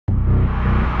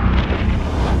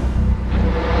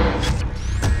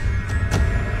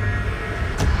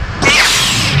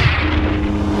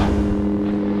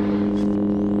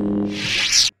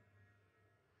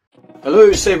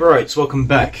Hello Saberites, welcome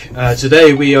back.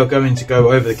 Today we are going to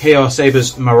go over the KR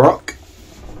Sabers MARROK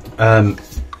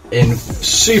in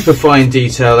super fine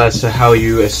detail as to how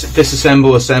you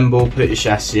disassemble, assemble, put your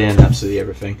chassis in, absolutely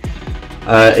everything.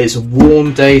 It's a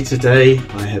warm day today.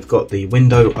 I have got the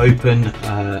window open.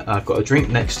 I've got a drink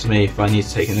next to me. If I need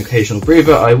to take an occasional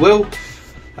breather, I will.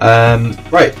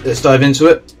 Right, let's dive into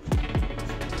it.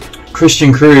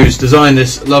 Christian Cruz designed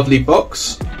this lovely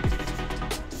box.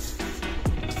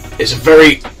 It's a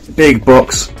very big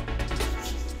box,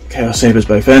 KR Sabers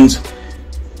both ends,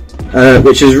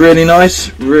 which is really nice,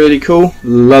 really cool,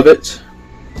 love it.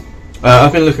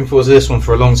 I've been looking forward to this one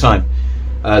for a long time.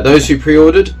 Those who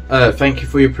pre-ordered, thank you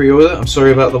for your pre-order. I'm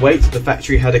sorry about the wait, the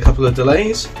factory had a couple of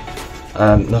delays,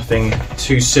 nothing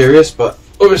too serious, but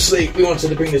obviously we wanted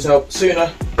to bring this out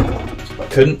sooner, but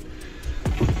couldn't.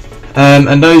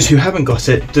 And those who haven't got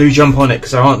it, do jump on it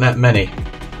because there aren't that many.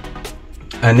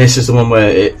 And this is the one where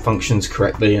it functions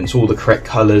correctly and it's all the correct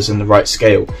colours and the right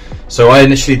scale. So I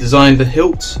initially designed the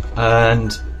hilt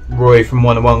and Roy from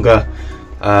Wonga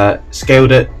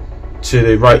scaled it to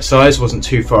the right size, wasn't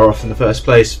too far off in the first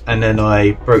place, and then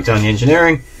I broke down the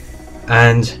engineering,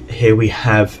 and here we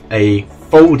have a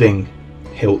folding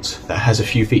hilt that has a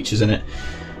few features in it.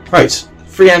 Right,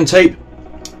 3M tape,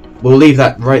 we'll leave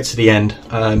that right to the end.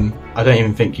 I don't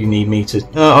even think you need me to.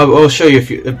 I'll show you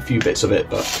a few bits of it,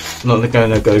 but I'm not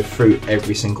going to go through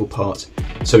every single part.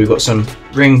 So we've got some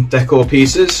ring decor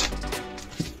pieces.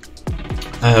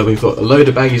 We've got a load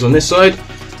of baggies on this side.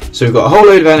 So we've got a whole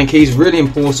load of Allen keys, really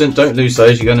important. Don't lose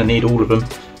those. You're going to need all of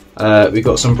them. We've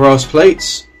got some brass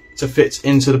plates to fit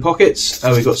into the pockets.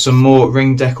 We've got some more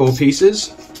ring decor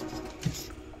pieces.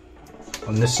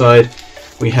 On this side,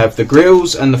 we have the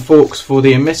grills and the forks for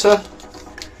the emitter.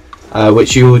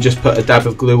 Which you will just put a dab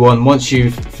of glue on once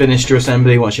you've finished your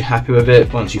assembly, once you're happy with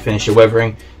it, once you finish your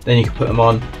weathering, then you can put them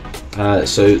on.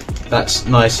 So that's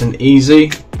nice and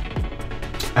easy.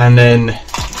 And then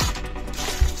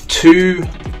two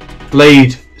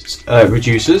blade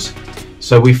reducers.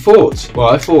 So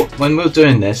I thought when we were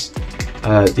doing this,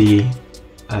 the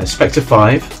Spectre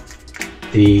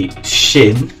 5, the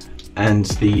Shin, and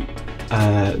the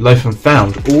Loaf and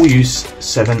Found all use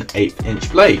 7/8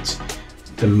 inch blades.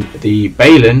 The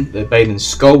Balin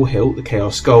Skull hilt, the KR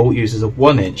Skull, uses a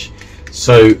 1 inch.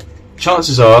 So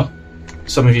chances are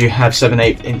some of you have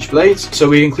 7/8 inch blades, so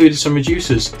we included some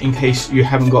reducers in case you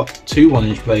haven't got two 1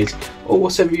 inch blades, or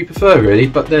whatever you prefer really,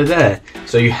 but they're there.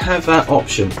 So you have that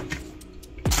option.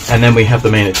 And then we have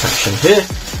the main attraction here,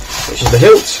 which is the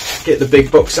hilt. Get the big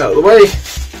box out of the way.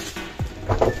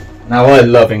 Now I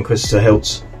love Inquisitor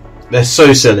hilts. They're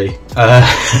so silly.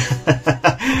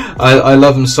 I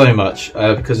love them so much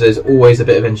because there's always a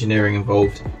bit of engineering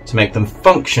involved to make them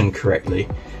function correctly,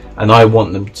 and I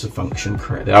want them to function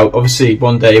correctly. Obviously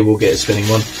one day we'll get a spinning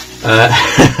one.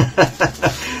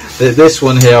 This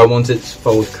one here I want it to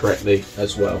fold correctly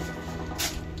as well.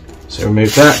 So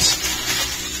remove that,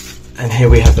 and here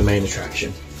we have the main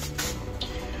attraction.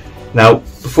 Now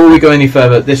before we go any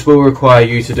further, this will require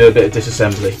you to do a bit of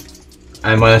disassembly.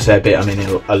 And when I say a bit, I mean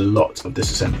a lot of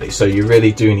disassembly, so you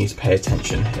really do need to pay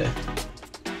attention here.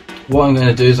 What I'm going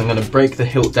to do is I'm going to break the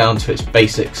hilt down to its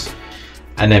basics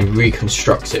and then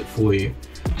reconstruct it for you,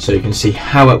 so you can see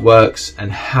how it works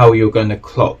and how you're going to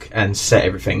clock and set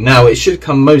everything. Now it should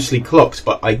come mostly clocked,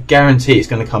 but I guarantee it's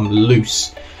going to come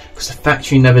loose because the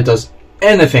factory never does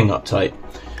anything uptight,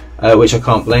 which I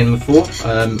can't blame them for.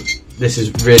 This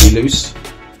is really loose,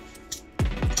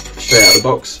 straight out of the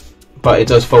box. But it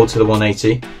does fold to the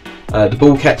 180. The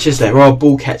ball catches, there are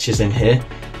ball catches in here,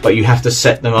 but you have to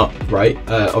set them up right.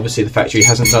 Obviously the factory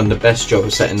hasn't done the best job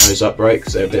of setting those up right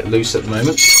because they're a bit loose at the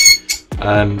moment.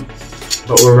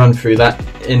 But we'll run through that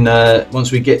in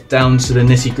once we get down to the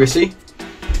nitty gritty.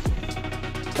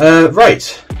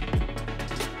 Right.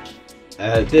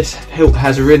 This hilt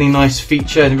has a really nice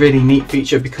feature, and a really neat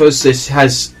feature, because this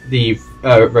has the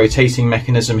rotating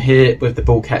mechanism here with the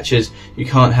ball catches. You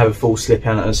can't have a full slip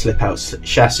out and slip out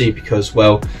chassis because,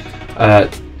 well,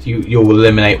 you'll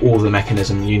eliminate all the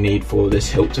mechanism you need for this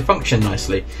hilt to function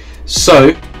nicely.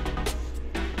 So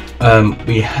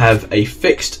we have a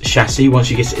fixed chassis. Once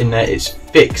you get it in there, it's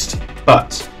fixed,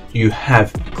 but you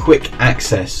have quick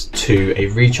access to a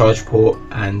recharge port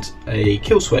and a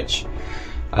kill switch,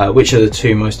 which are the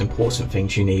two most important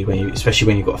things you need especially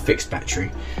when you've got a fixed battery.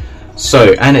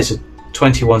 So, and it's a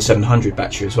 21700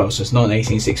 battery as well, so it's not an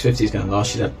 18650. It's going to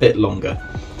last you that bit longer.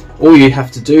 All you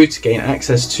have to do to gain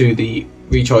access to the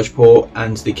recharge port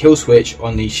and the kill switch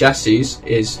on these chassis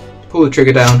is pull the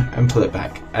trigger down and pull it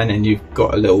back, and then you've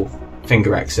got a little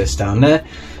finger access down there.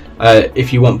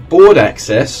 If you want board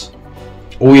access,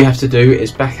 all you have to do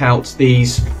is back out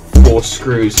these 4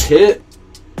 screws here,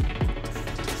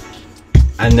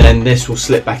 and then this will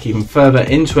slip back even further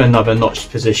into another notched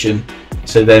position,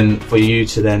 so then for you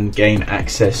to then gain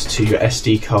access to your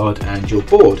SD card and your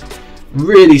board.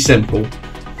 Really simple.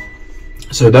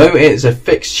 So though it's a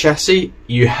fixed chassis,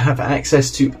 you have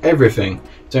access to everything.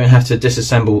 Don't have to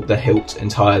disassemble the hilt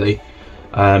entirely,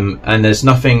 and there's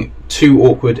nothing too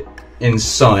awkward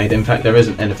inside. In fact, there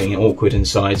isn't anything awkward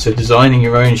inside, so designing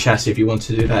your own chassis, if you want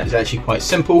to do that, is actually quite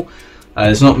simple.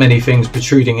 There's not many things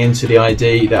protruding into the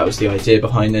ID. That was the idea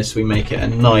behind this. We make it a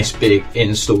nice big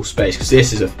install space, because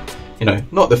this is a, you know,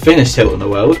 not the thinnest hilt in the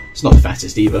world, it's not the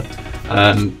fattest either,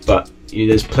 but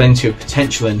there's plenty of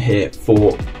potential in here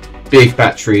for big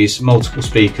batteries, multiple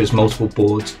speakers, multiple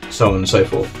boards, so on and so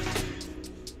forth.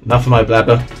 Enough of my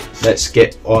blabber, let's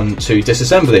get on to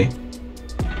disassembly.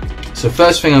 So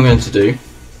first thing I'm going to do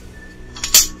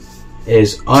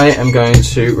is I am going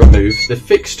to remove the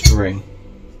fixed ring.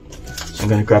 So I'm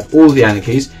going to grab all the Allen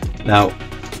keys. Now,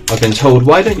 I've been told,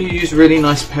 why don't you use a really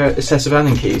nice set of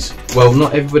Allen keys? Well,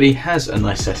 not everybody has a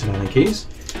nice set of Allen keys,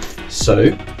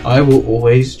 so I will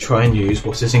always try and use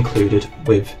what is included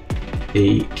with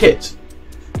the kit,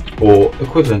 or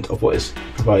equivalent of what is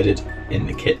provided in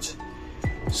the kit.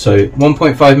 So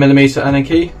 1.5mm Allen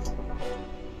key.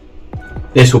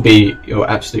 This will be your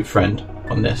absolute friend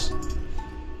on this.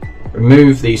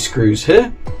 Remove these screws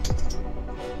here.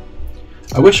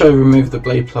 I wish I removed the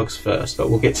blade plugs first, but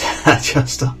we'll get to that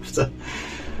just after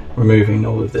removing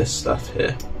all of this stuff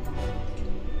here.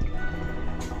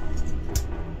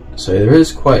 So there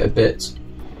is quite a bit,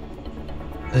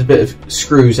 there's a bit of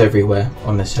screws everywhere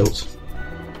on this hilt,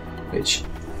 which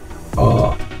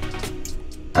are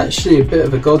actually a bit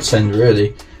of a godsend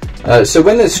really. So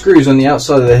when there's screws on the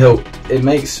outside of the hilt, it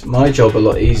makes my job a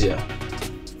lot easier,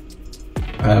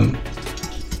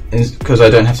 because I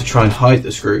don't have to try and hide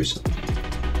the screws.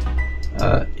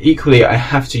 Equally, I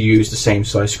have to use the same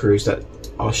size screws that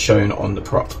are shown on the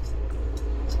prop.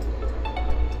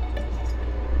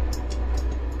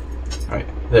 Right,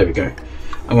 there we go.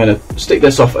 I'm going to stick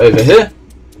this off over here.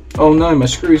 Oh no, my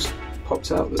screws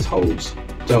popped out, there's holes.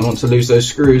 Don't want to lose those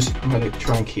screws. I'm going to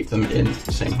try and keep them in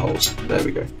the same holes. There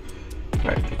we go.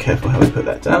 Right, be careful how I put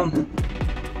that down.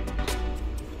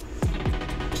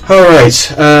 Alright,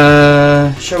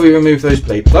 shall we remove those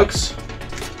blade plugs?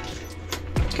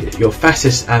 Get your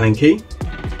fattest Allen key.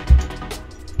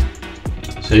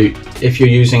 So if you're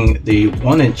using the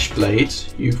 1-inch blade,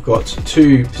 you've got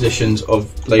 2 positions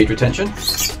of blade retention.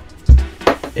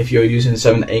 If you're using the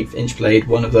 7/8 inch blade,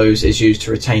 one of those is used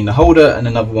to retain the holder and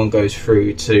another one goes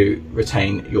through to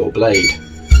retain your blade.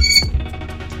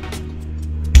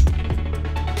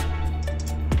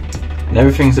 And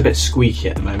everything's a bit squeaky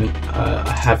at the moment.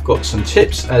 I have got some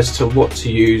tips as to what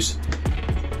to use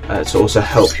to also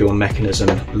help your mechanism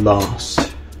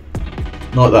last.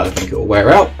 Not that I think it will wear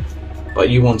out, but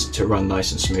you want it to run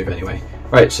nice and smooth anyway.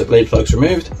 Right, so blade plugs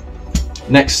removed.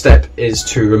 Next step is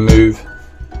to remove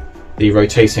the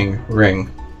rotating ring.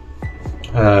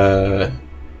 Is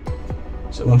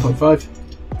it 1.5?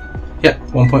 Yep,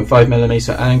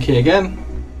 1.5mm Allen key again.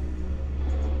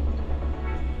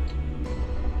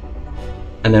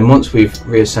 And then once we've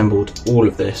reassembled all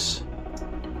of this,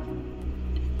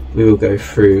 we will go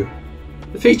through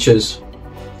the features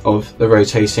of the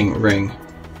rotating ring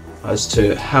as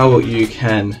to how you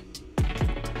can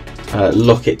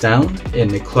lock it down in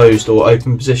the closed or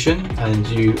open position, and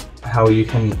how you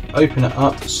can open it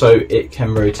up so it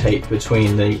can rotate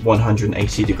between the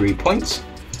 180-degree points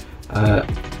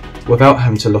without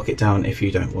having to lock it down if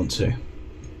you don't want to.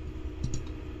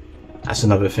 That's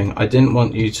another thing. I didn't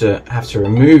want you to have to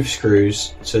remove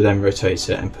screws to then rotate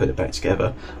it and put it back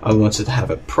together. I wanted to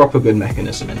have a proper good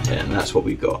mechanism in here, and that's what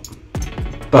we've got.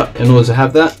 But in order to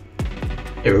have that,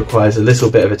 it requires a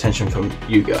little bit of attention from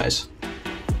you guys.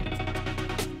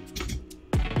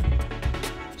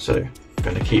 So I'm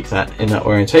going to keep that in that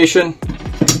orientation.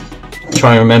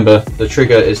 Try and remember the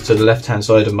trigger is to the left hand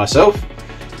side of myself,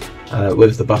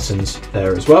 with the buttons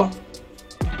there as well.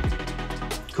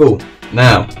 Cool.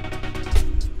 Now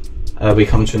we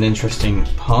come to an interesting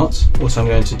part. What I'm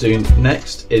going to do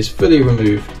next is fully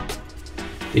remove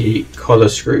the collar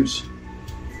screws.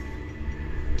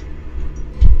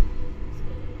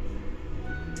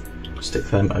 Stick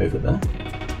them over there.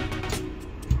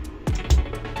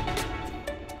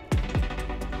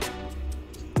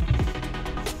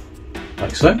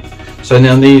 Like so. So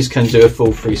now these can do a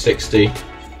full 360,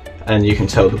 and you can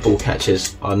tell the ball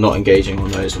catches are not engaging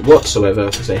on those whatsoever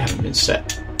because they haven't been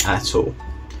set at all.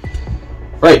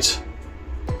 Right.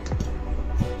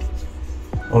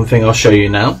 One thing I'll show you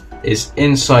now is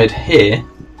inside here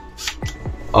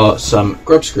are some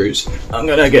grub screws. I'm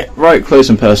going to get right close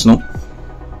and personal.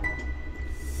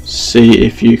 See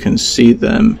if you can see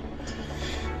them.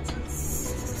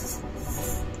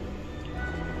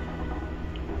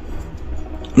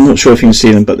 I'm not sure if you can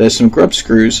see them, but there's some grub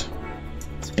screws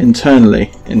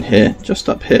internally in here, just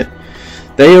up here.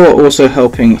 They are also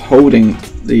helping holding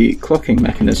the clocking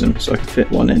mechanism, so I can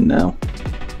fit one in now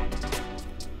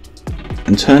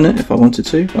and turn it if I wanted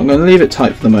to. I'm going to leave it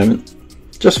tight for the moment,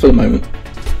 just for the moment.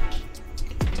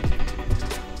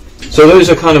 So those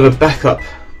are kind of a backup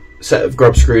set of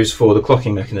grub screws for the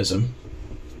clocking mechanism.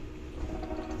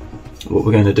 What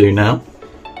we're going to do now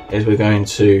is we're going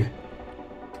to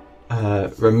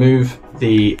remove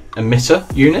the emitter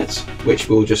unit, which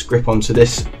will just grip onto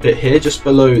this bit here just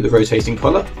below the rotating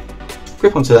collar.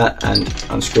 Grip onto that and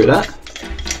unscrew that.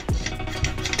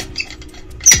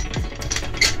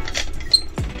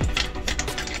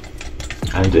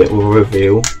 And it will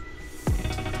reveal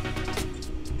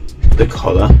the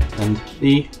collar and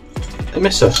the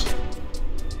emitter,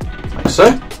 like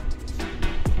so.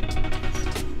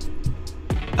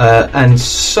 And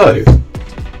so,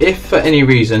 if for any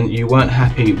reason you weren't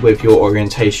happy with your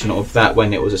orientation of that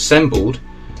when it was assembled,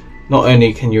 not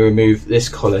only can you remove this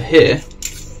collar here,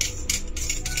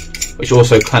 which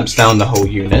also clamps down the whole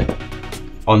unit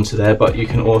onto there, but you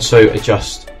can also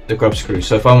adjust the grub screw.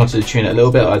 So if I wanted to tune it a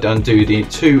little bit, I'd undo the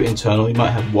two internal. You might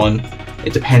have one,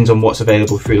 it depends on what's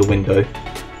available through the window,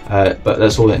 but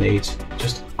that's all it needs.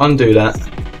 Just undo that,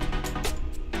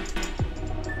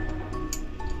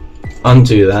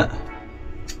 undo that,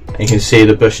 and you can see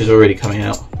the bush is already coming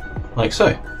out, like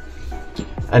so.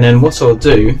 And then what I'll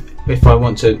do, if I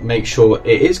want to make sure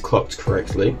it is clocked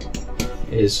correctly,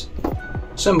 is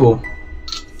assemble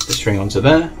the string onto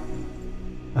there,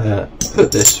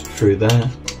 put this through there,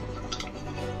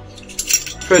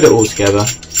 thread it all together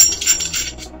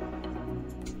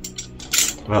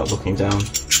without looking down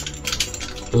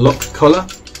the lock collar.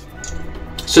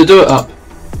 So do it up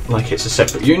like it's a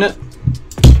separate unit,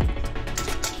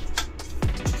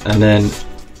 and then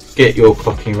get your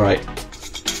clocking right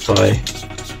by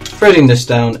threading this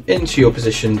down into your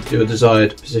position, your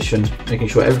desired position, making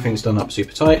sure everything's done up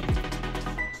super tight.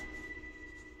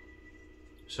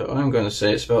 So I'm going to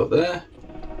say it's about there.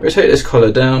 Rotate this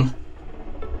collar down.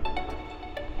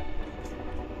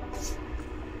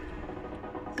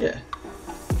 Yeah,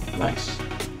 nice.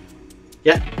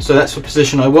 Yeah, so that's the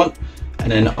position I want,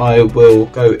 and then I will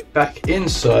go back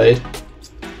inside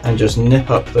and just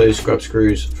nip up those grub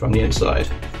screws from the inside.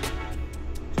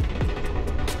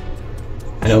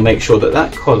 And it'll make sure that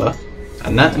that collar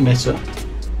and that emitter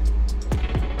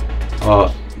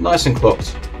are nice and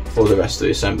clocked for the rest of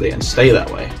the assembly and stay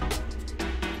that way.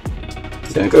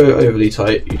 You don't go overly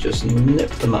tight, you just nip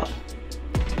them up.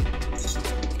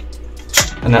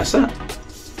 And that's that.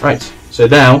 Right, so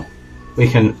now we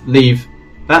can leave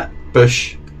that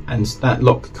bush and that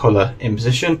lock collar in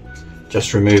position.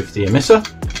 Just remove the emitter.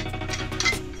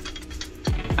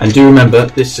 And do remember,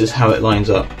 this is how it lines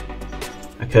up.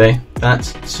 Okay,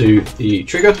 that's to the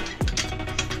trigger,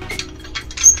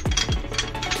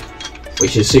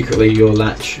 which is secretly your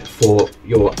latch for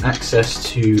your access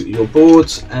to your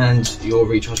boards and your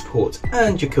recharge port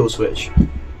and your kill switch.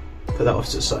 Put that off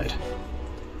to the side.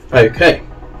 Okay,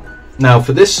 now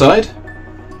for this side,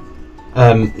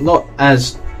 not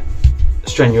as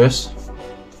strenuous.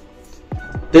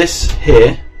 This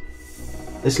here,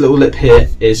 this little lip here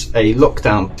is a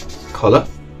lockdown collar.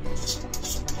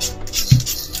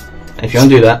 And if you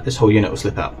undo that, this whole unit will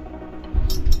slip out.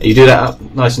 You do that up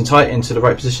nice and tight into the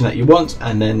right position that you want,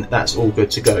 and then that's all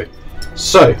good to go.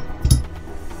 So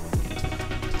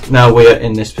now we're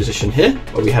in this position here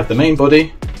where we have the main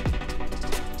body,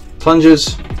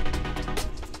 plungers,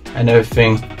 and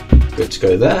everything good to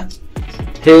go there.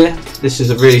 Here, this is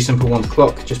a really simple one to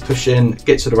clock. Just push in,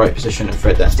 get to the right position and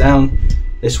thread that down.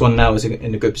 This one now is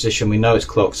in a good position. We know it's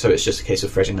clocked, so it's just a case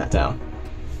of threading that down.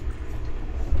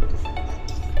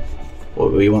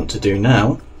 What we want to do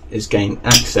now is gain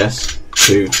access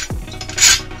to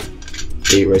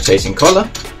the rotating collar,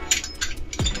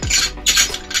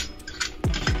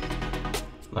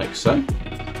 like so.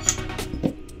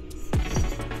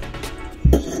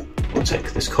 We'll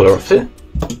take this collar off here,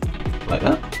 like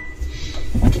that.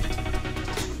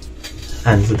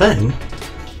 And then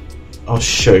I'll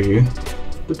show you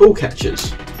the ball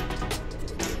catchers.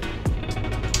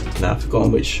 Now I've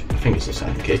forgotten which, I think it's the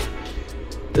second key.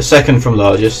 The second from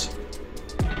largest.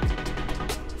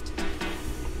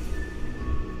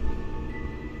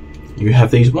 You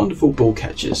have these wonderful ball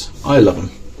catchers. I love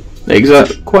them. They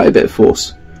exert quite a bit of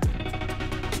force.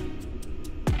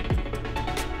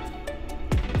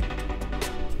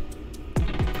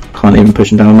 even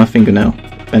pushing down on my fingernail.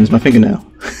 Bends my fingernail.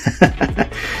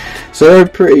 So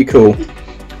pretty cool.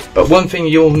 But one thing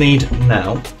you'll need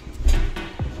now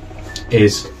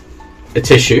is a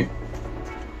tissue.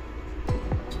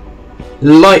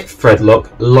 Light thread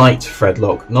lock,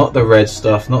 not the red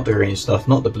stuff, not the green stuff,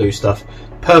 not the blue stuff.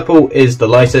 Purple is the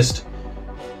lightest,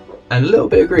 and a little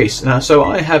bit of grease. Now, so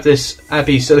I have this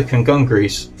Abbey silicone gun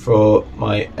grease for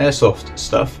my airsoft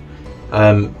stuff,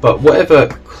 but whatever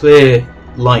clear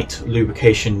light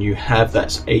lubrication you have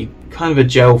that's a kind of a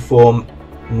gel form,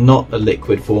 not a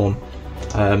liquid form,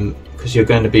 because you're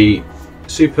going to be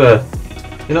you're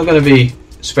not going to be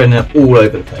spreading it all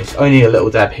over the place, only a little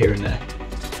dab here and there.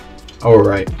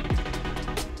 Alright,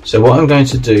 so what I'm going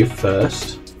to do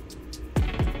first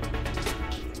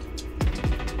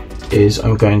is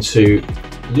I'm going to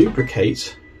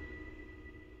lubricate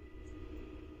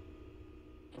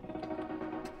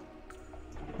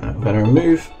I'm going to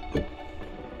remove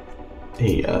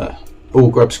the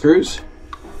ball grub screws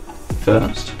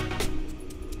first,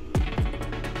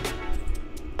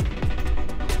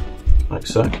 like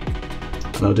so,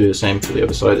 and I'll do the same for the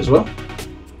other side as well.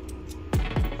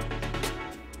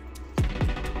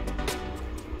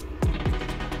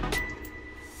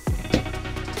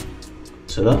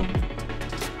 So that,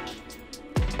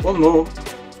 one more,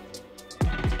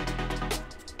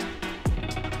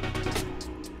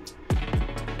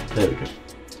 there we go.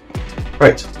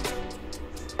 Right,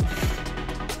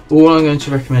 all I'm going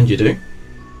to recommend you do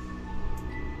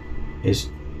is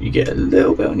you get a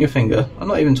little bit on your finger. I'm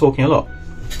not even talking a lot,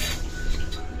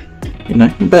 you know,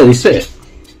 you can barely see it.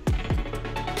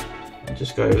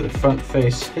 Just go over the front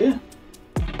face here,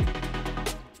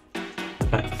 the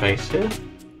back face here,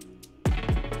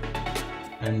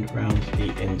 and round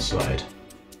the inside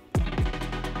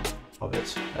of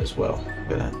it as well. I'm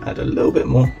going to add a little bit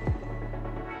more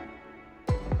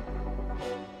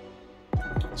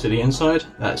to the inside,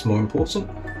 that's more important,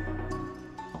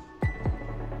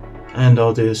 and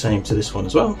I'll do the same to this one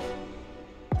as well.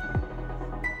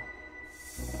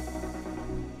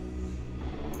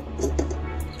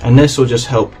 And this will just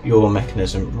help your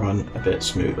mechanism run a bit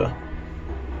smoother.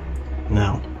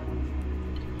 Now,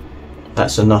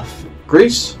 that's enough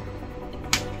grease.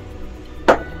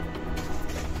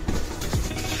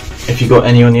 If you've got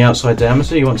any on the outside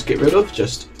diameter you want to get rid of,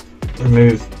 just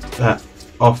remove that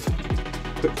off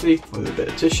quickly with a bit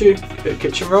of tissue, a bit of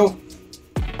kitchen roll.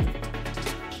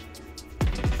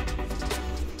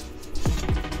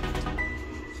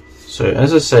 So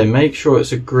as I say, make sure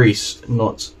it's a grease,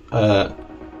 not a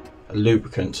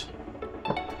lubricant.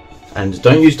 And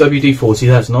don't use WD-40,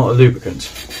 that's not a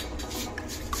lubricant.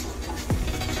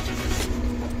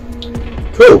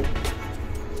 Cool,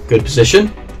 good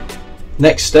position.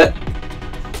 Next step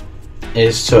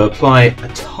is to apply a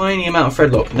tiny amount of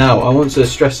thread lock. Now I want to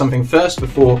stress something first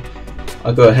before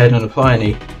I go ahead and apply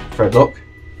any thread lock.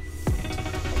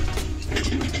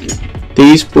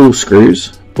 These ball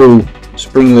screws, ball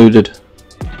spring-loaded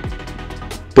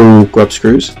ball grub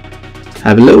screws,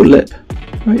 have a little lip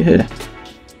right here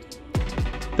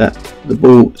that the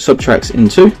ball subtracts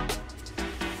into.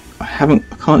 I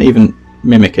can't even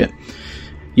mimic it.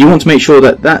 You want to make sure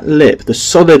that that lip, the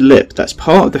solid lip, that's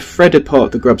part of the threaded part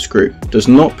of the grub screw, does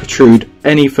not protrude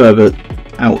any further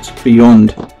out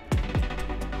beyond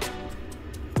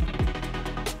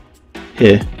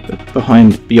here,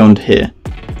 beyond here.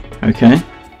 Okay,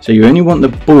 so you only want the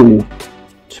ball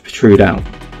to protrude out.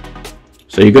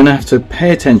 So you're going to have to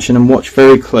pay attention and watch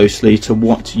very closely to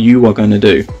what you are going to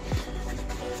do.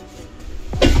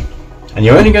 And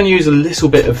you're only going to use a little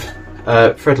bit of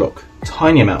thread lock,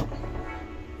 tiny amount.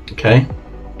 Okay,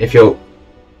 if you're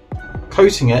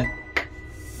coating it,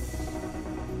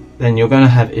 then you're going to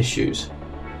have issues.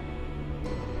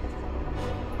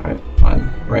 Right,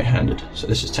 I'm right-handed, so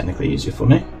this is technically easier for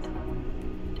me.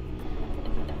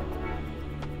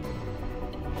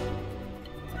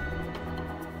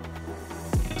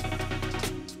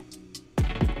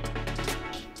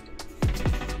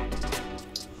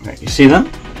 Right, you see that?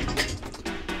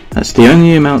 That's the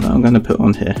only amount that I'm going to put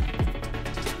on here.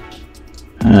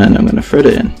 And I'm going to thread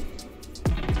it in.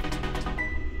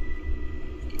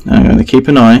 Now I'm going to keep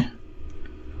an eye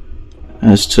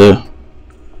as to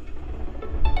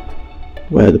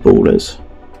where the ball is.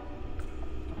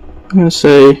 I'm going to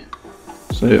say,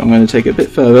 so I'm going to take it a bit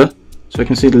further so I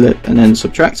can see the lip and then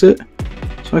subtract it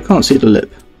so I can't see the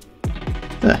lip.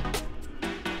 There.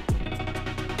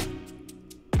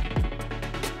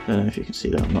 I don't know if you can see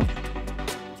that or not.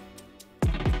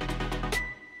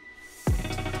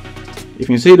 If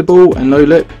you can see the ball and no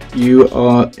lip, you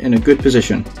are in a good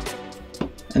position.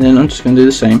 And then I'm just going to do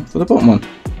the same for the bottom one.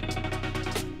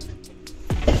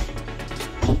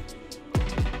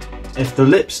 if the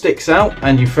lip sticks out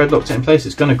and you thread locked it in place,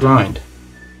 it's going to grind,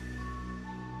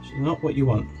 which is not what you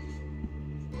want.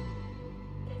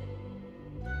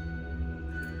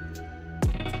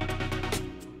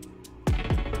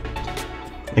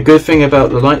 The good thing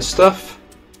about the light stuff,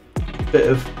 a bit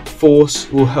of force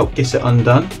will help get it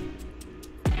undone,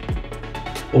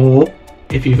 or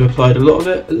if you've applied a lot of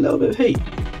it, a little bit of heat.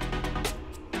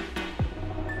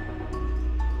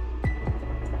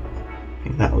 I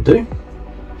think that will do.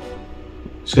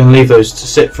 Just going to leave those to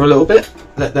sit for a little bit,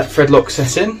 let that thread lock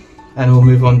set in, and we'll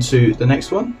move on to the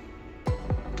next one.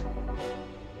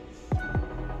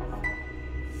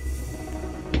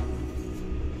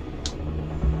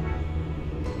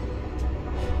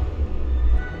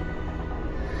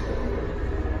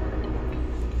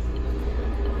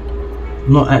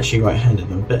 I'm not actually right-handed,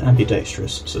 I'm a bit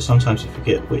ambidextrous, so sometimes I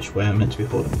forget which way I'm meant to be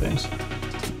holding things.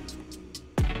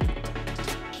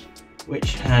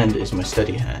 Which hand is my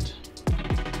steady hand?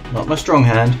 Not my strong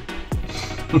hand,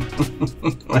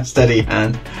 my steady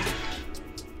hand.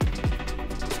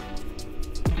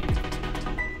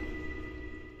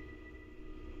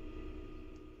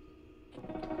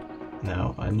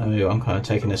 Now, I know I'm kind of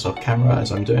taking this off camera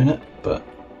as I'm doing it, but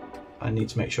I need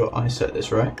to make sure I set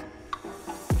this right.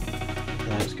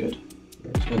 That's good.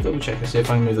 I'm just going to double check and see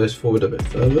if I can move those forward a bit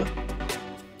further.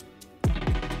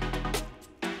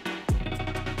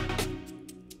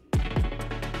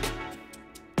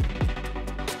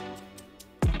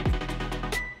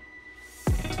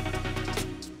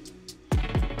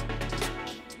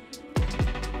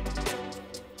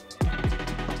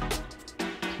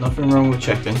 Nothing wrong with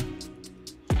checking,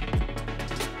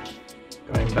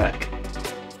 going back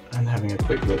and having a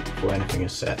quick look before anything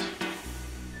is set.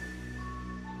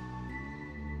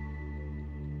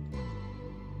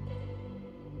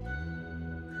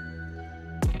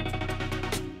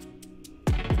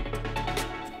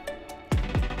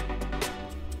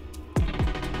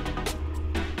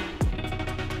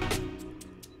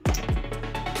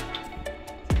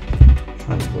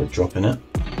 Trying to avoid dropping it,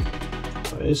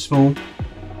 but it is small.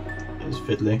 It's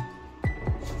fiddly.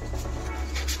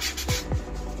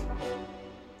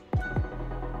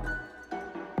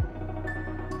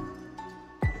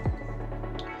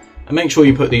 And make sure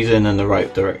you put these in the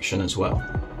right direction as well.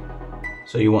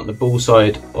 So you want the ball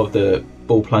side of the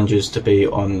ball plungers to be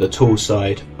on the tool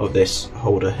side of this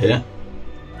holder here.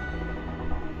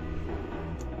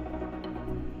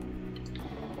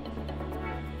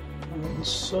 And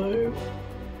so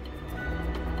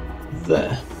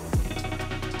there.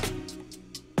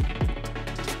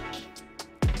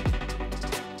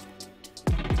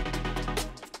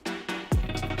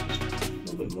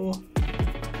 More.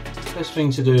 Best thing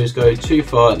to do is go too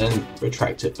far and then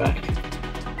retract it back.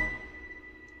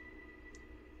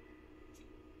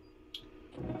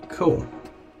 Cool.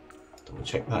 Double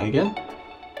check that again.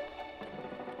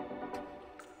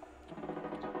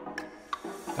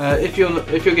 If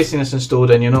you're getting this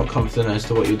installed and you're not confident as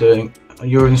to what you're doing,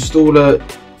 your installer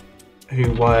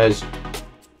who wires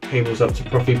cables up to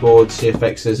Profi boards,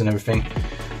 CFXs and everything,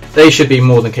 they should be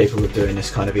more than capable of doing this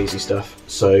kind of easy stuff.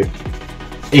 So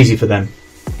easy for them,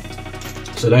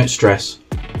 so don't stress.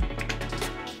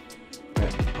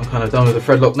 Right, I'm kind of done with the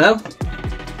thread lock now.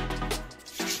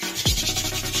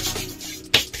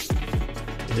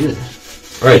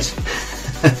 Right,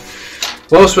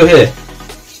 whilst we're here,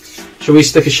 shall we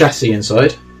stick a chassis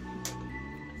inside?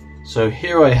 So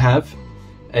here I have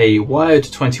a wired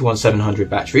 21700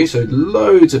 battery, so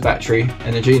loads of battery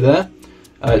energy there.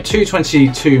 Two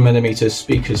 22mm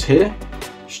speakers here.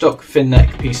 Stock thin neck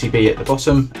PCB at the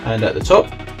bottom and at the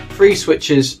top, 3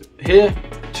 switches here,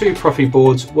 2 Profi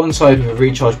boards, one side with a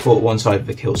recharge port, one side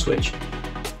with a kill switch.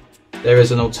 There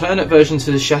is an alternate version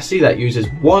to the chassis that uses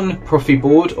one Profi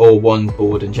board, or one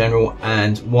board in general,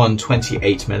 and one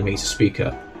 28mm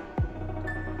speaker.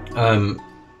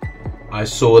 I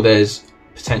saw there's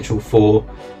potential for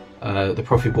the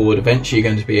Profi board eventually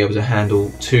going to be able to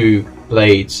handle 2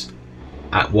 blades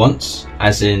at once,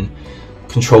 as in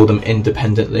control them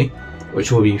independently,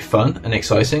 which will be fun and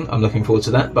exciting. I'm looking forward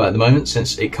to that, but at the moment,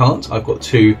 since it can't, I've got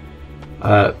 2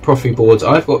 Profi boards.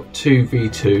 I've got 2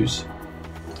 V2s.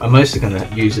 I'm mostly going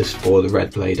to use this for the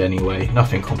red blade anyway,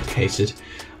 nothing complicated.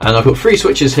 And I've got 3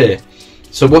 switches here.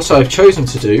 So what I've chosen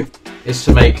to do is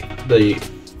to make the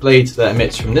blade that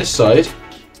emits from this side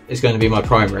is going to be my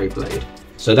primary blade.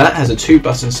 So that has a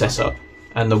 2-button setup,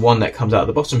 and the one that comes out of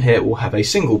the bottom here will have a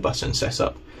single button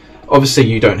setup. Obviously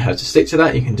you don't have to stick to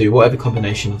that, you can do whatever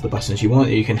combination of the buttons you want.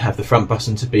 You can have the front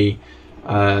button to be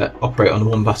operate on a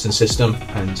 1-button system,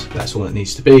 and that's all it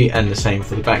needs to be, and the same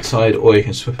for the back side, or you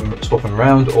can swap them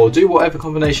around, or do whatever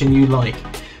combination you like.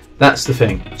 that's the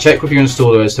thing. Check with your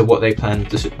installer as to what they plan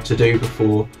to do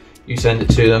before you send it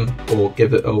to them, or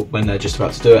when they're just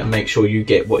about to do it, and make sure you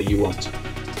get what you want.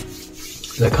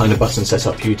 The kind of button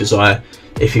setup you desire.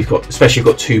 If you've got, especially if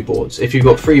you've got 2 boards. If you've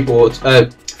got 3 boards,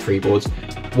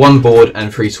 1 board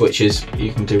and 3 switches,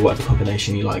 you can do whatever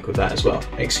combination you like with that as well.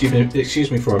 Excuse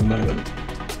me for a moment.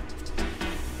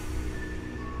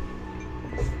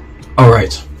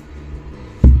 Alright,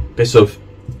 bit of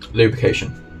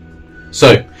lubrication.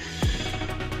 So,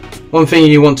 one thing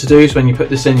you want to do is when you put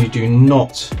this in, you do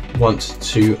not want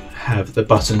to have the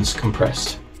buttons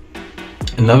compressed.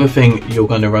 Another thing you're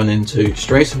going to run into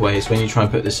straight away is when you try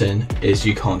and put this in, is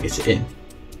you can't get it in.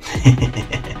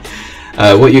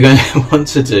 What you're going to want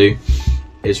to do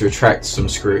is retract some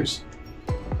screws.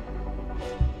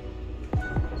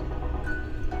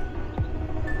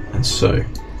 And so,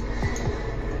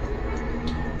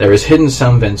 there is hidden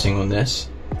sound venting on this,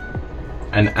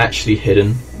 and actually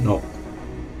hidden,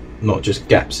 not just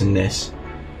gaps in this,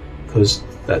 because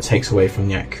that takes away from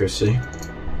the accuracy.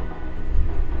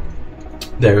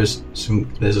 There's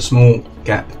a small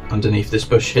gap underneath this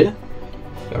bush here,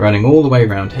 running all the way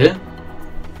around here,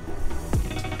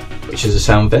 which is a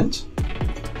sound vent.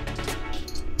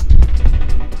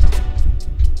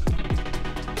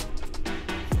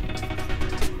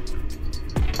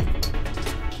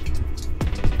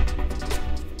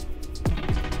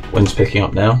 Wind's picking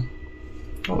up now.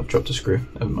 Oh, I've dropped a screw,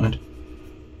 never mind.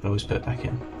 I always put it back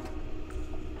in.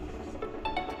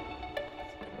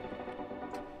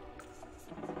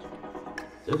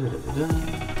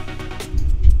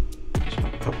 Just a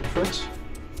couple of threads.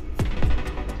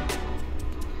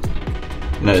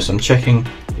 Notice I'm checking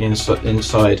the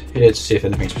inside here to see if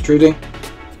anything's protruding,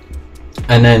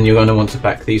 and then you're going to want to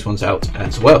back these ones out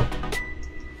as well.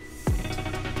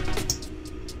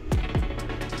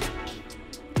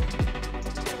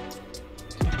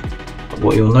 But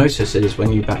what you'll notice is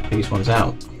when you back these ones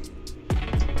out,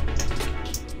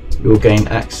 you'll gain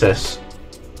access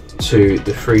to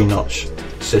the 3-notch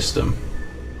system.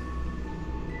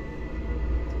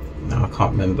 Now I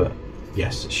can't remember.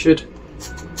 Yes, it should.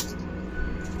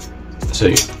 So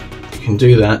you can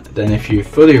do that. Then if you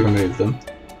fully remove them,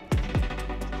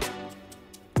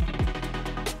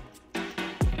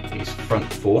 these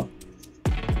front 4,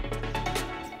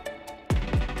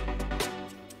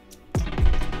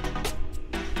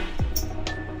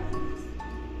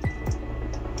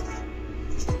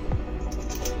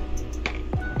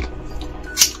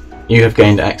 you have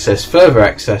gained further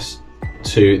access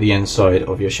to the inside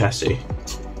of your chassis.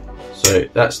 So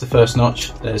that's the first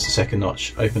notch, there's the second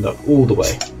notch, opened up all the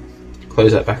way.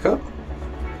 Close that back up,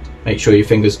 make sure your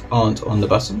fingers aren't on the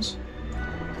buttons,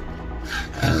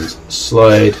 and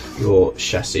slide your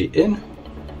chassis in.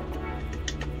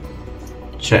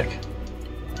 Check.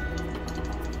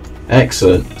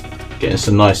 Excellent. Getting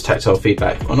some nice tactile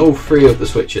feedback on all 3 of the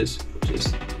switches, which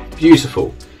is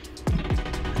beautiful.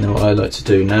 And then what I like to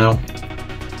do now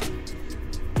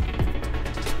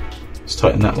is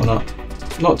tighten that one up.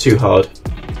 Not too hard.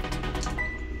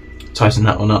 Tighten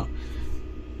that one up.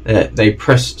 They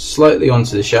press slightly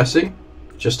onto the chassis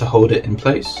just to hold it in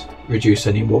place, reduce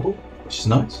any wobble, which is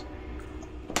nice.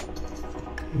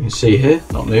 You can see here,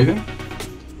 not moving.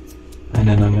 And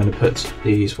then I'm going to put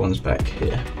these ones back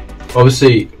here.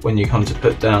 Obviously, when you come to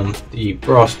put down the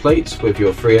brass plates with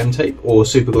your 3M tape or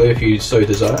super glue if you so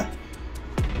desire,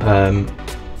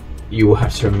 you will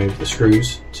have to remove the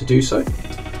screws to do so.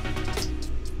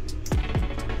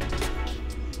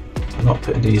 I'm not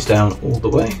putting these down all the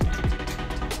way,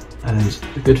 and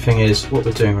the good thing is what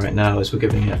we're doing right now is we're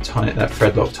giving that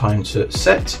thread lock time to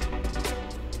set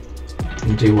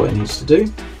and do what it needs to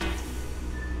do.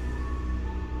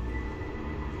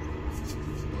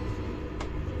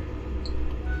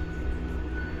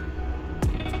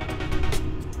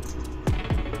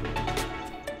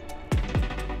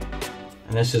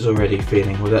 And this is already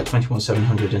feeling, with that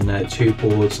 21700 in there, 2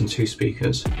 boards and 2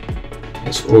 speakers,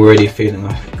 it's already feeling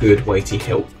like a good weighty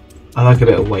hilt. I like a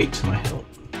bit of weight to my hilt.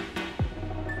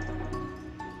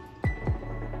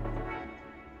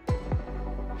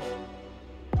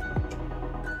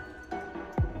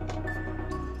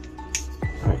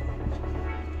 Right.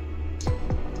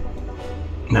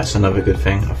 That's another good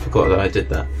thing, I forgot that I did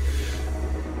that.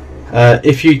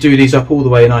 If you do these up all the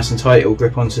way nice and tight, it will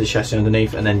grip onto the chassis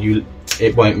underneath, and then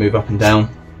it won't move up and down.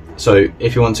 So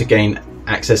if you want to gain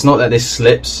access, not that this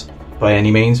slips by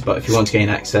any means, but if you want to gain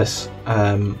access,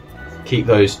 keep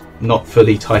those not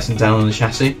fully tightened down on the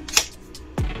chassis.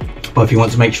 But if you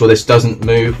want to make sure this doesn't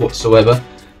move whatsoever,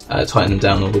 tighten them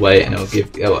down all the way, and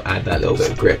it'll add that little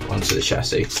bit of grip onto the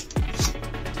chassis.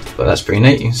 But that's pretty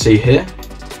neat. You can see here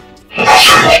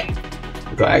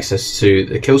got access to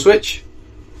the kill switch,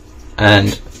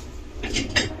 and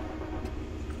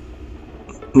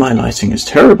my lighting is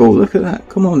terrible. Look at that.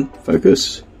 Come on,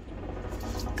 focus.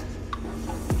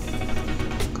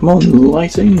 Come on,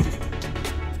 lighting.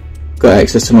 Got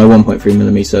access to my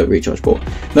 1.3mm recharge port.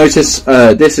 Notice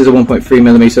this is a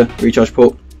 1.3mm recharge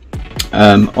port.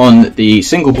 On the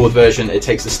single board version, it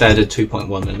takes the standard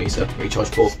 2.1mm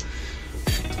recharge port.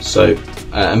 So,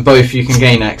 and both you can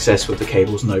gain access with the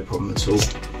cables, no problem at all.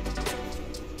 So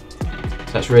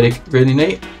that's really, really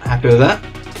neat. Happy with that.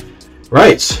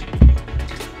 Right.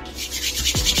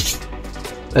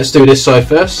 Let's do this side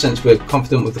first, since we're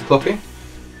confident with the clocking.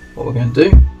 What we're going to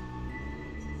do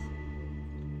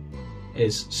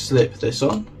is slip this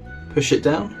on, push it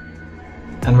down,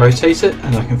 and rotate it,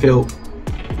 and I can feel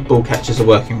the ball catches are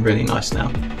working really nice now.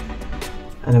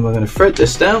 And then we're going to thread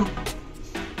this down,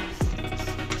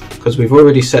 because we've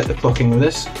already set the clocking with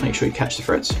this. Make sure you catch the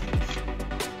threads.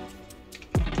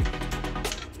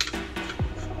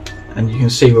 And you can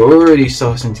see we're already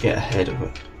starting to get ahead of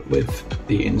it with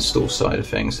the install side of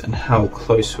things, and how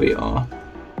close we are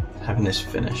to having this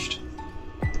finished.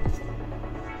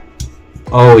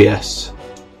 Oh yes.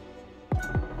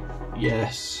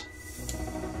 Yes.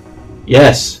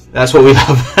 Yes, that's what we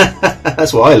love.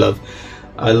 That's what I love.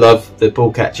 I love the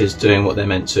ball catchers doing what they're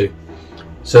meant to.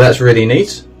 So that's really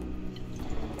neat.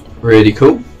 Really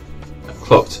cool.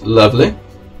 Clocked lovely.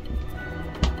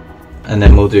 And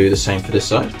then we'll do the same for this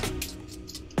side.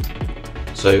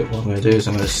 So what I'm going to do is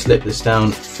I'm going to slip this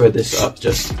down, thread this up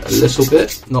just a little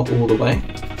bit, not all the way.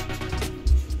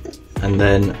 And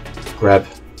then grab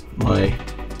my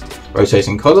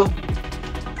rotating collar.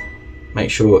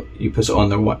 Make sure you put it on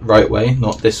the right way,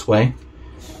 not this way.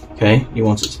 Okay, you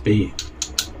want it to be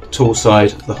tool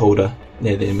side of the holder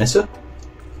near the emitter.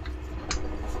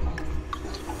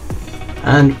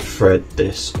 And thread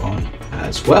this on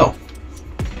as well.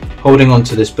 Holding on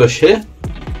to this bush here.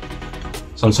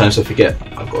 Sometimes I forget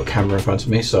I've got a camera in front of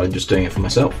me, so I'm just doing it for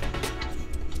myself.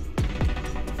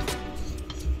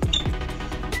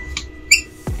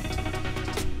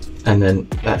 And then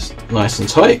that's nice and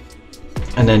tight,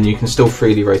 and then you can still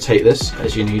freely rotate this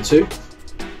as you need to,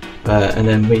 and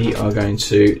then we are going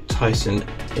to tighten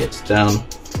it down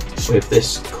with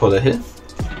this collar here.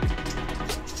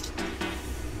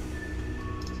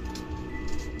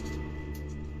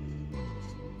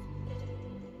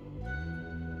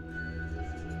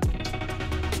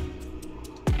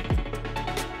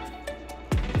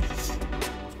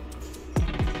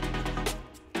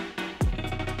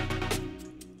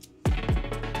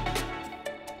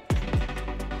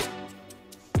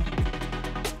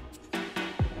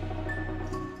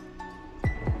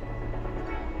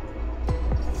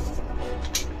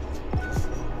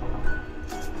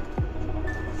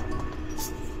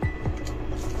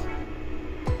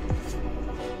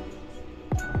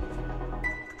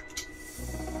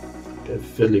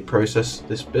 Fiddly process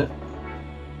this bit.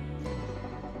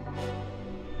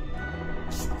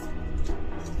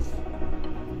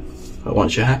 But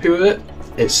once you're happy with it,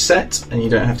 it's set and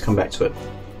you don't have to come back to it.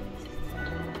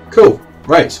 Cool,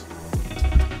 right.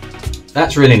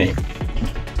 That's really neat.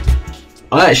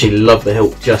 I actually love the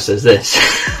hilt just as this,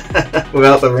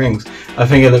 without the rings. I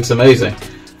think it looks amazing.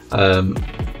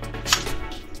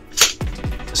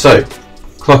 So,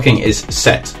 clocking is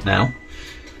set now.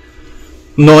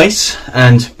 Nice,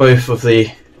 and both of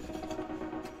the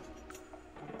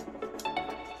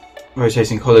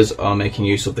rotating collars are making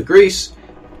use of the grease,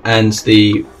 and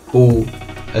the ball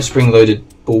spring-loaded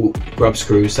ball grub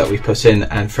screws that we put in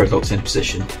and thread locked in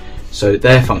position. So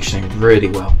they're functioning really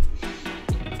well.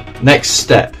 Next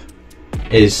step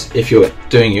is, if you're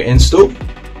doing your install,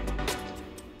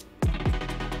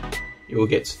 you will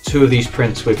get 2 of these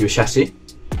prints with your chassis.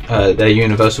 They're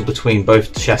universal between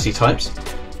both chassis types.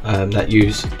 That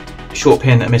use short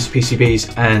pin emitter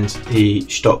PCBs and the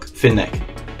stock fin neck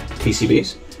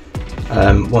PCBs.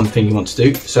 One thing you want to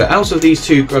do, so out of these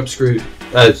 2 grub screw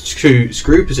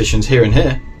positions here and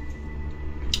here,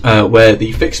 where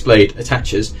the fixed blade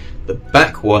attaches, the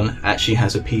back one actually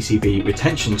has a PCB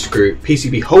retention screw,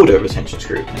 PCB holder retention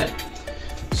screw in it.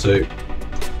 So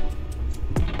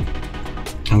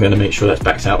I'm going to make sure that's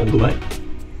backed out all the way.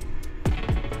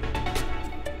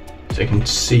 So you can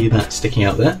see that sticking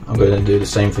out there. I'm going to do the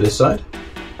same for this side.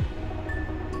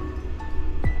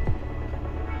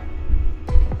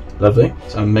 Lovely.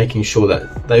 So I'm making sure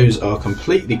that those are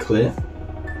completely clear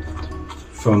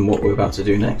from what we're about to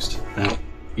do next. Now,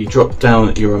 you drop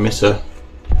down your emitter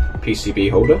PCB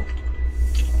holder,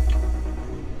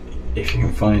 if you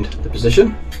can find the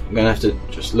position. I'm going to have to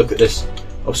just look at this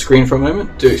off screen for a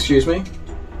moment. Do excuse me.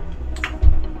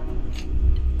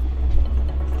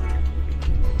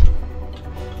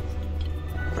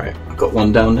 got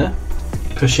one down there,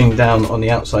 pushing down on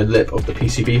the outside lip of the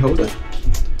PCB holder.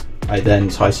 I then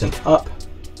tighten up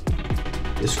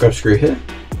this grub screw here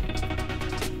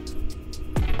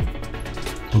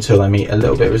until I meet a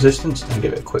little bit of resistance and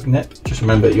give it a quick nip. Just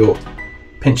remember you're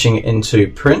pinching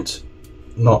into print,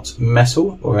 not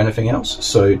metal or anything else,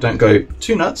 so don't go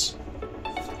too nuts,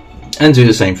 and do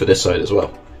the same for this side as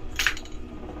well.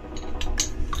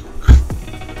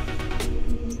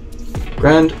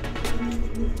 Grand,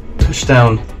 push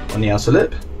down on the outer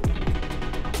lip,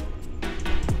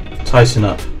 tighten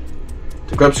up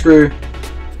the grub screw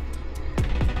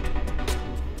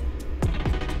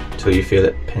until you feel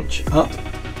it pinch up,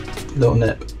 little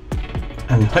nip,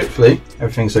 and hopefully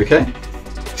everything's okay.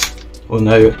 We'll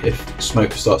know if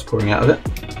smoke starts pouring out of it.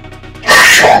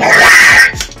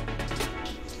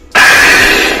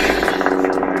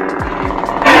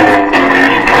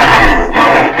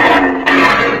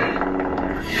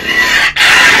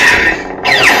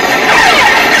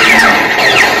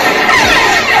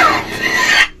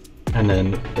 And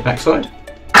then the back side.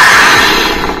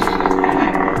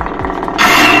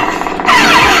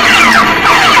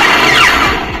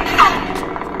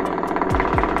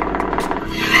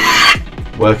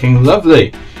 Working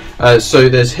lovely. So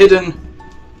there's hidden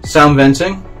sound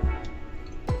venting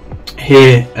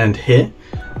here and here.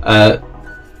 The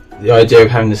idea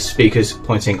of having the speakers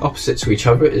pointing opposite to each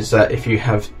other is that if you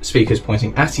have speakers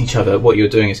pointing at each other, what you're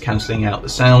doing is cancelling out the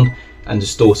sound and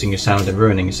distorting your sound and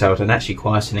ruining your sound and actually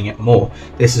quietening it more.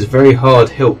 This is a very hard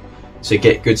hilt to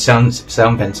get good sound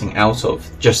venting out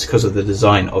of, just because of the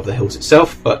design of the hilt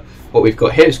itself, but what we've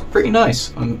got here is pretty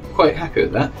nice. I'm quite happy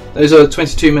with that. Those are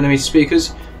 22mm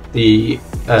speakers. The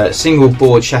single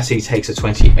board chassis takes a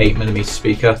 28mm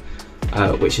speaker,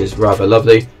 which is rather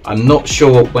lovely. I'm not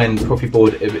sure when the property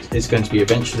board is going to be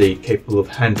eventually capable of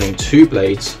handling two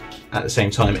blades at the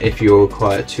same time if you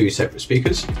require two separate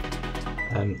speakers.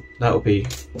 That will be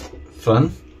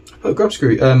fun. Put a grub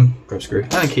screw, Allen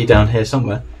key down here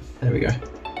somewhere. There we go.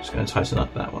 Just going to tighten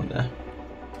up that one there.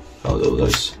 Oh, all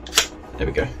those. There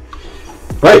we go.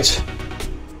 Right.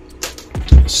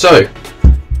 So,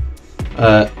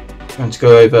 I'm going to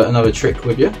go over another trick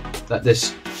with you that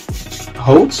this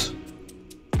holds.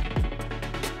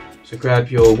 So grab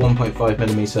your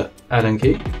 1.5mm Allen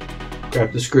key.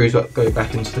 Grab the screws that go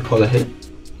back into the collar here.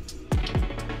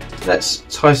 Let's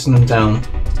tighten them down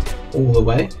all the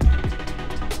way,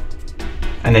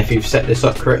 and if you've set this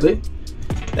up correctly,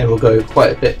 they will go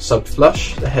quite a bit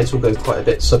sub-flush. The heads will go quite a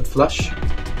bit sub-flush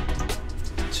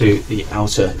to the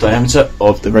outer diameter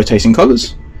of the rotating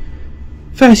collars.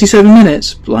 37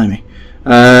 minutes, blimey.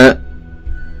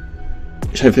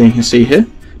 Which hopefully you can see here.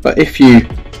 But if you,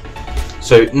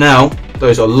 so now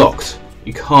those are locked.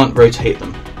 You can't rotate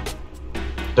them.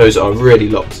 Those are really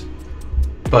locked.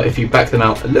 But if you back them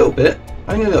out a little bit,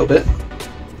 only a little bit,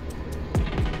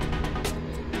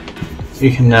 you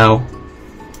can now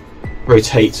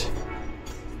rotate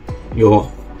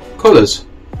your collars.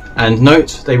 And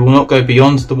note, they will not go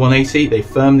beyond the 180, they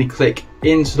firmly click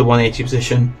into the 180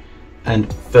 position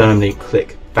and firmly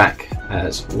click back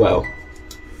as well,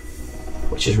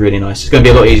 which is really nice. It's going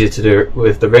to be a lot easier to do it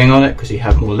with the ring on it because you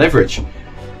have more leverage.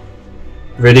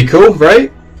 Really cool,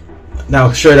 right? Now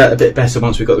I'll show that a bit better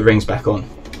once we've got the rings back on.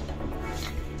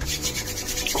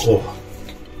 Oh.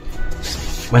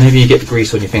 Whenever you get the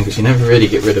grease on your fingers, you never really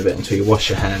get rid of it until you wash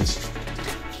your hands.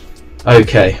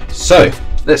 Okay, so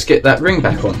let's get that ring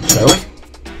back on, shall we?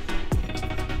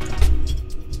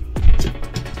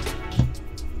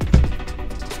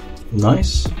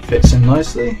 Nice, fits in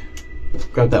nicely.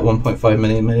 Grab that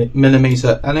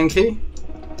 1.5mm Allen key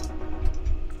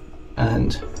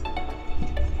and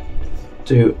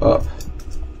do up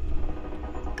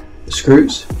the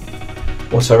screws.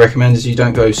 What I recommend is you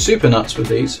don't go super nuts with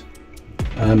these.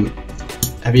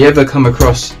 Have you ever come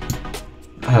across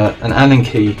an Allen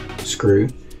key screw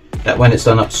that when it's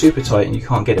done up super tight and you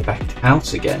can't get it back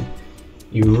out again,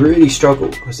 you really struggle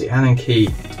because the Allen key,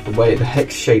 the way the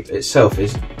hex shape itself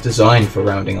is designed for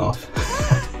rounding off.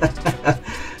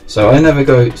 So I never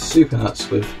go super nuts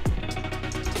with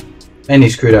any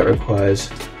screw that requires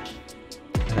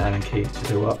an Allen key to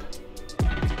do up.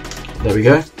 There we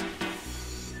go.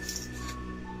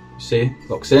 See,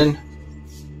 locks in,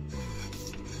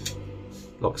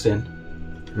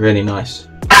 really nice.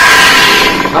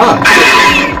 Ah,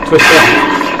 twist that.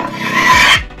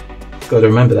 Got to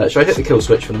remember that. Should I hit the kill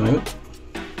switch for the moment?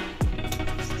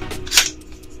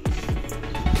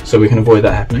 So we can avoid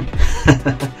that happening.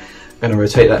 I'm going to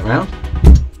rotate that round,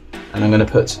 and I'm going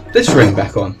to put this ring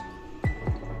back on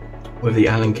with the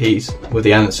Allen keys, with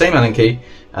the same Allen key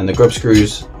and the grub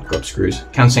screws,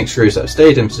 countersink screws that have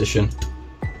stayed in position.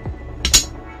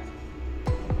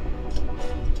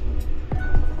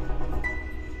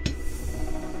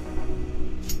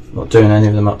 doing any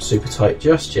of them up super tight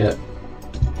just yet.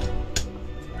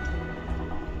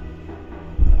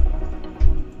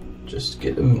 Just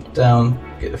get them down,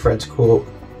 get the threads caught,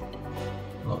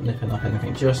 not nipping up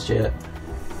anything just yet.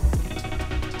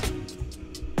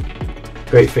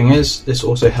 Great thing is, this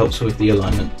also helps with the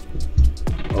alignment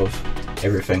of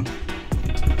everything.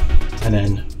 And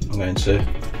then I'm going to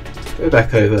go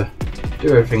back over, do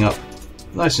everything up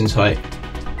nice and tight.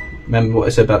 Remember what I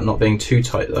said about not being too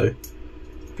tight though,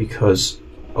 because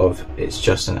of it's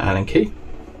just an Allen key.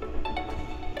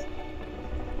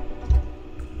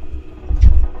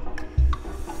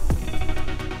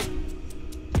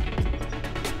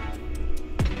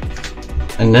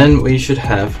 And then we should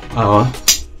have our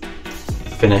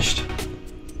finished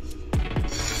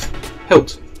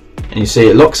hilt. And you see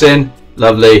it locks in,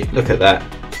 lovely, look at that,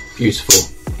 beautiful.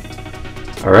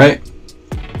 Alright,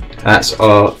 that's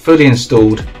our fully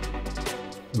installed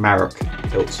Marrok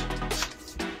hilt.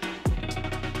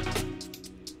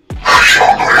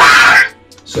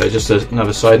 So just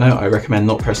another side note, I recommend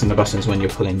not pressing the buttons when you're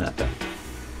pulling that down.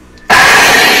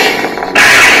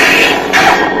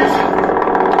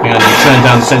 I'm going to turn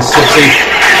down the sensitivity.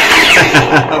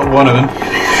 One of them.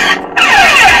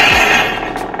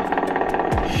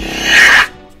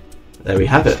 There we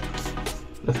have it.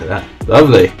 Look at that.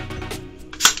 Lovely.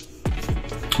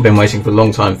 I've been waiting for a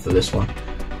long time for this one.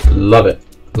 Love it.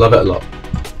 Love it a lot.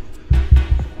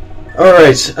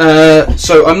 Alright,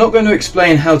 so I'm not going to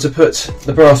explain how to put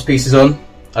the brass pieces on.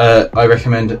 I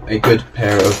recommend a good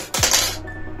pair of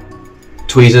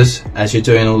tweezers as you're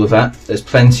doing all of that. There's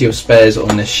plenty of spares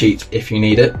on this sheet if you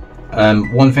need it.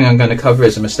 One thing I'm going to cover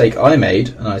is a mistake I made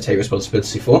and I take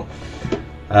responsibility for,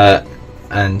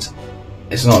 and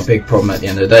it's not a big problem at the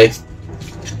end of the day,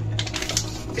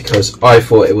 because I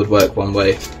thought it would work one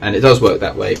way and it does work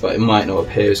that way, but it might not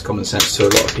appear as common sense to a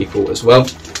lot of people as well.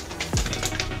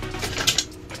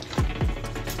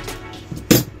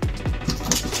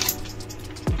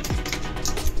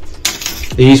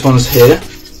 These ones here,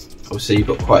 obviously you've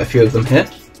got quite a few of them here.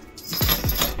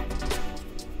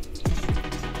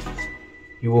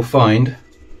 You will find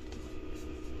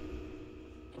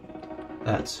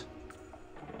that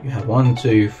you have 1,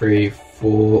 2, 3,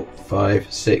 4,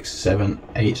 5, 6, 7,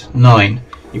 8, 9.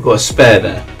 You've got a spare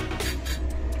there.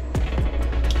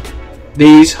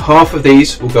 These, half of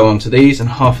these will go onto these and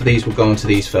half of these will go onto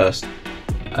these first.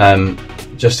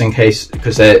 Just in case,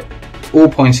 because they're all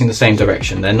pointing the same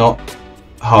direction. They're not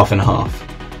half and half.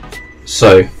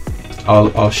 So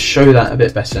I'll show that a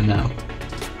bit better now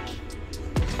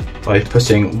by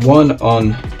putting one on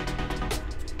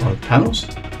the panels.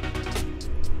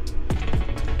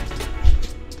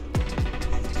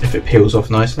 If it peels off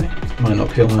nicely, might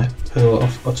not peel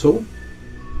off at all.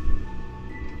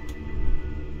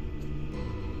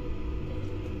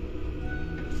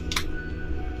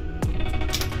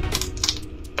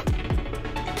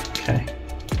 Okay.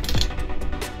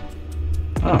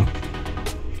 Oh.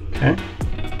 Okay.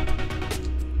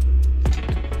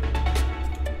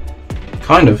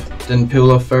 Kind of didn't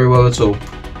peel off very well at all.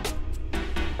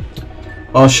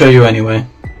 I'll show you anyway.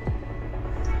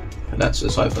 But that's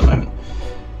aside for the moment.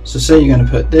 So say you're going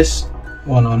to put this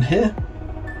one on here,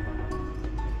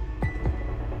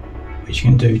 which you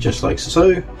can do just like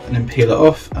so, and then peel it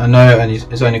off. I know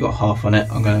it's only got half on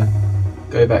it. I'm going to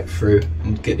go back through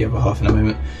and get the other half in a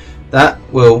moment. That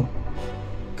will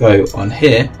go on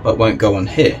here, but won't go on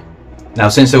here. Now,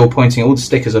 since they're all pointing, all the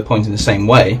stickers are pointing the same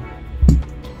way,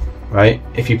 right?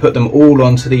 If you put them all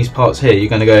onto these parts here, you're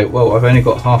going to go, well, I've only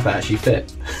got half that actually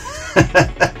fit.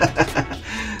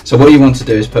 So what you want to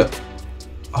do is put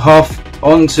half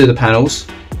onto the panels,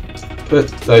 put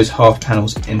those half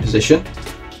panels in position,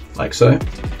 like so.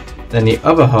 Then the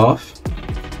other half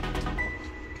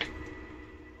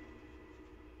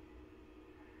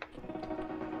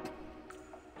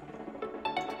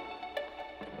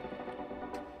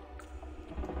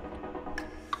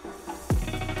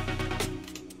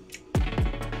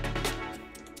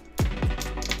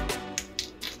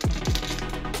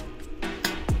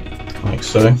like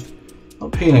so.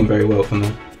 Not peeling very well from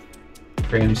the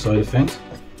preamp side of things.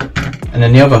 And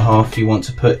then the other half you want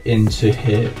to put into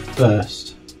here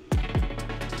first.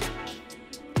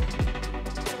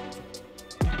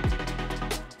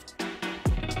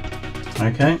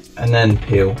 Okay, and then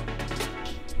peel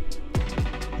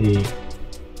the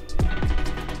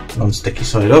non-sticky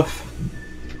side off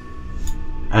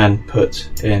and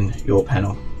put in your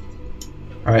panel.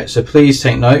 Alright, so please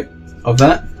take note of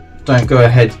that. Don't go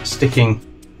ahead sticking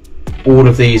all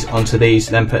of these onto these,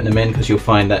 then putting them in, because you'll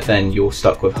find that then you're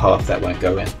stuck with half that won't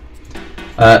go in.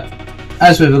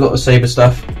 As with a lot of Saber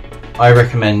stuff, I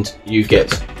recommend you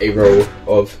get a roll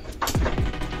of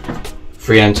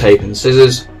 3M tape and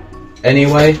scissors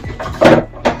anyway.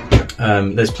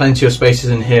 There's plenty of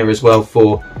spaces in here as well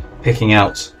for picking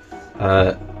out,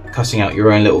 cutting out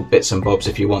your own little bits and bobs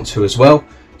if you want to as well.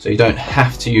 So you don't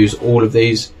have to use all of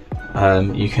these.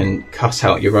 You can cut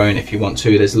out your own if you want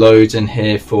to. There's loads in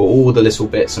here for all the little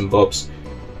bits and bobs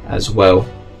as well.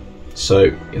 So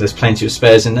there's plenty of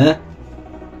spares in there.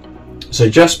 So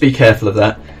just be careful of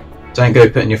that. Don't go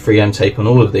putting your 3M tape on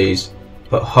all of these.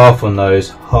 Put half on those,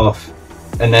 half,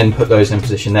 and then put those in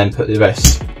position, then put the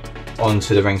rest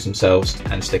onto the rings themselves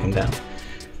and stick them down.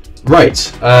 Right,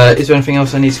 is there anything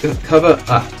else I need to cover?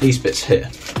 These bits here.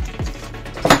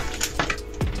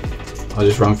 I'll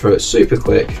just run through it super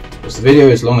quick because the video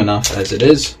is long enough as it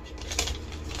is.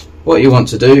 What you want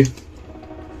to do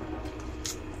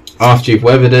after you've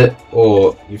weathered it,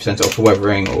 or you've sent it off for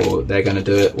weathering, or they're going to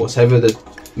do it, whatever the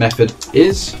method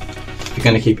is, if you're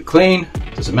going to keep it clean,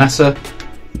 doesn't matter,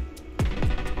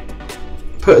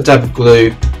 put a dab of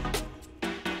glue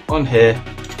on here,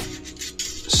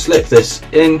 slip this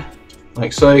in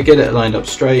like so, get it lined up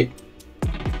straight,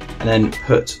 and then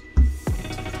put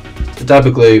the dab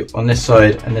of glue on this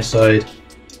side and this side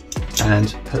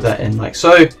and put that in like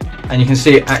so, and you can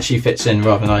see it actually fits in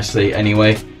rather nicely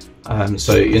anyway.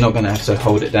 So you're not going to have to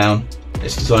hold it down.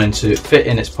 It's designed to fit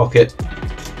in its pocket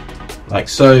like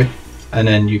so, and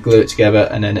then you glue it together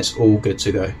and then it's all good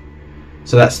to go.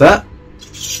 So that's that.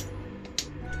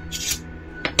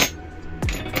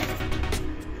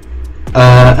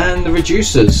 And the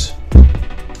reducers,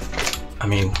 I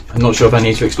mean, I'm not sure if I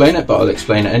need to explain it, but I'll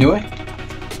explain it anyway.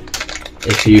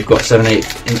 If you've got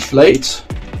 7/8 inch blades,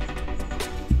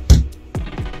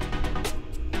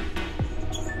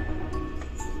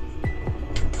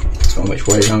 it's on which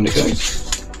way around it goes.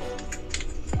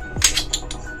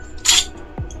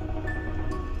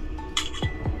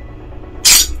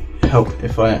 Help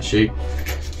if I actually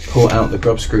pull out the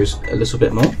grub screws a little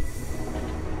bit more.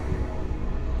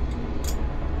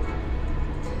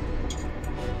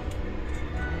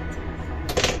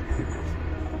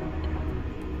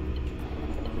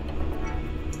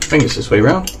 I think it's this way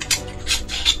round.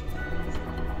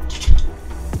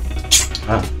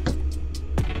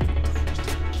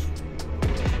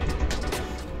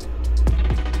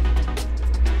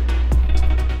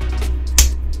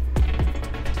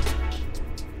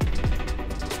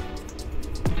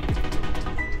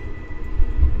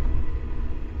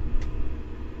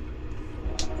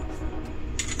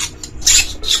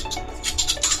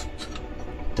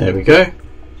 There we go.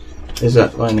 Is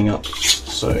that lining up?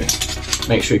 So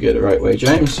make sure you get it the right way,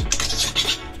 James.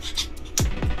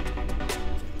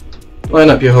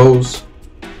 Line up your holes.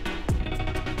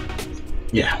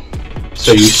 Yeah.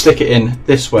 So you stick it in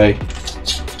this way,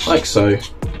 like so.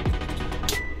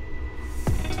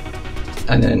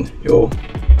 And then your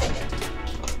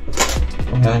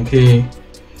long hand key.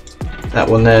 That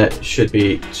one there should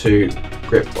be to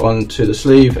grip onto the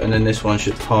sleeve, and then this one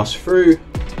should pass through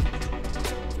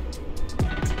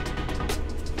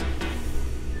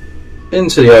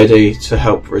into the ID to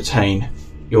help retain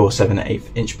your 7/8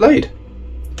 inch blade.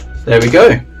 There we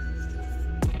go.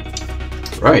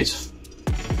 Right.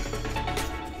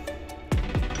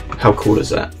 How cool is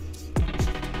that?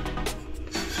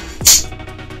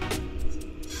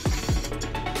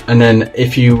 And then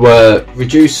if you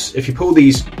if you pull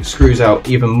these screws out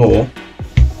even more,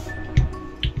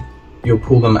 you'll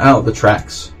pull them out of the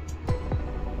tracks.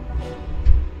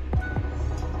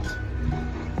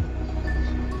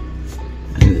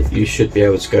 You should be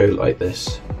able to go like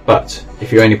this, but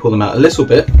if you only pull them out a little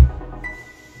bit,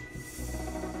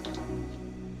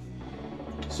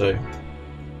 so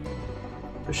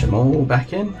push them all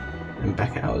back in and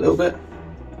back out a little bit,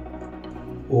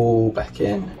 all back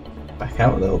in, back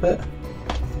out a little bit,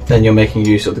 then you're making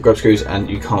use of the grub screws and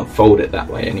you can't fold it that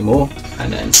way anymore,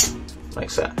 and then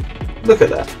like that. Look at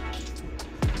that.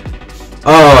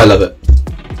 Oh, I love it.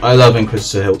 I love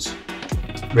Inquisitor hilts.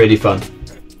 Really fun.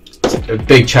 A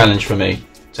big challenge for me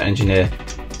to engineer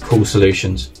cool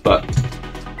solutions, but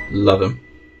love them.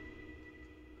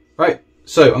 Right,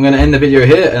 so I'm going to end the video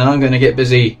here and I'm going to get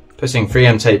busy putting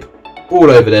 3M tape all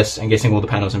over this and getting all the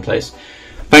panels in place.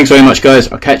 Thanks very much, guys.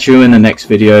 I'll catch you in the next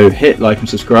video. Hit like and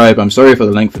subscribe. I'm sorry for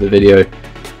the length of the video.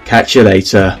 Catch you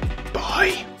later.